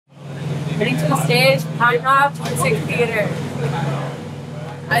Getting to the stage, Pine Knob Music Theater.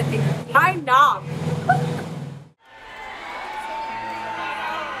 I think Pine Knob.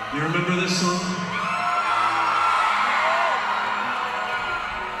 You remember this song?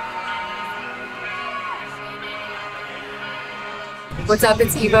 What's up?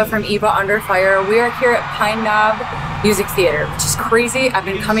 It's Eva from Eva Under Fire. We are here at Pine Knob Music Theater, which is crazy. I've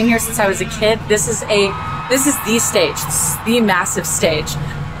been coming here since I was a kid. This is the stage. This is the massive stage.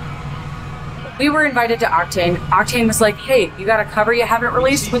 We were invited to Octane. Octane was like, hey, you got a cover you haven't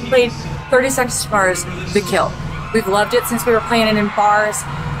released? We played 30 Seconds to Mars, The Kill. We've loved it since we were playing it in bars.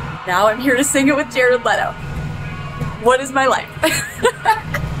 Now I'm here to sing it with Jared Leto. What is my life?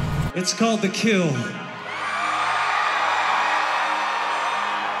 It's called The Kill.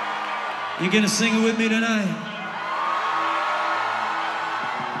 You gonna sing it with me tonight?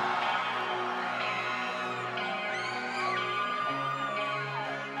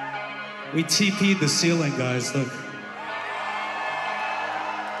 We TP'd the ceiling, guys, look.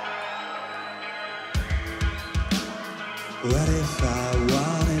 What if I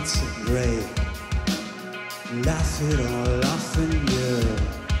wanted to break, laugh it all off in your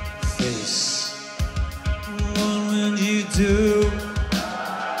face? What would you do?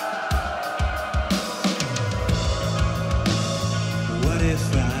 What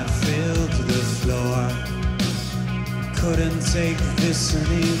if I fell to the floor, couldn't take this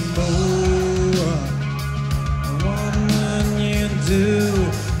anymore? What would you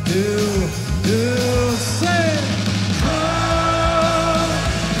do, say?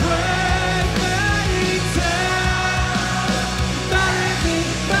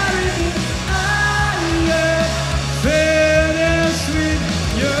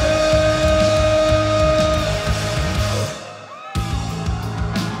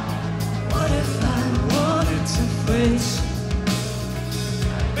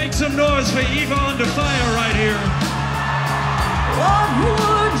 Make some noise for Eva Under Fire right here. What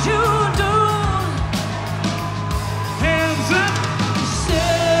would you do? Hands up.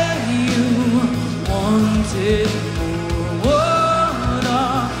 Said you wanted more. What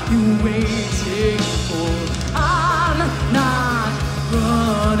are you waiting for? I'm not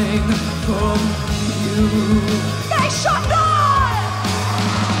running from you. They shut down.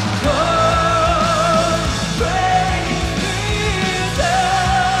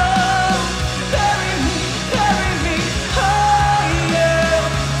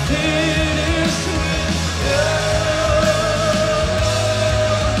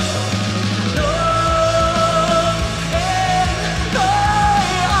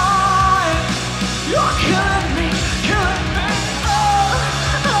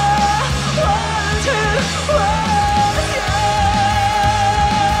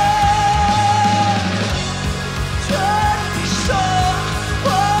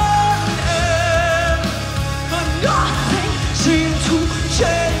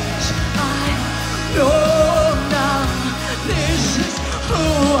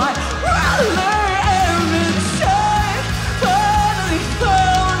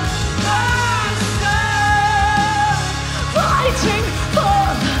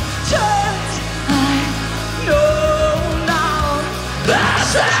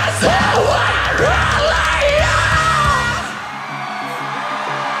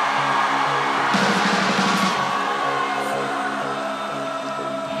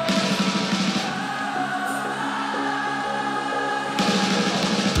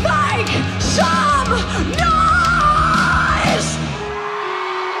 Some noise!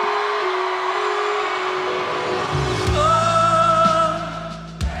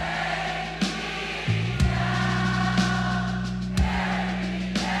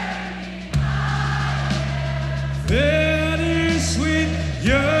 Very sweet,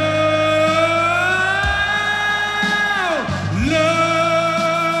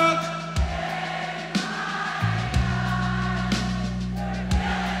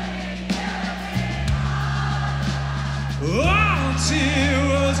 oh, she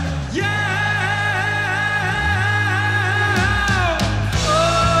was,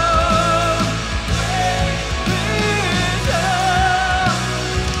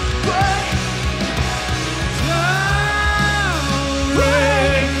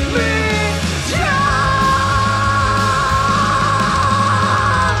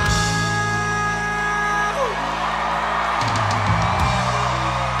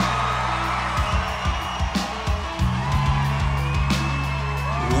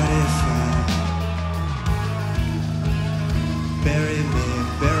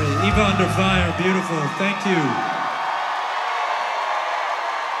 Eva Under Fire, beautiful, thank you.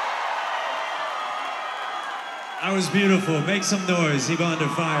 That was beautiful, make some noise, Eva Under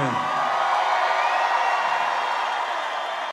Fire.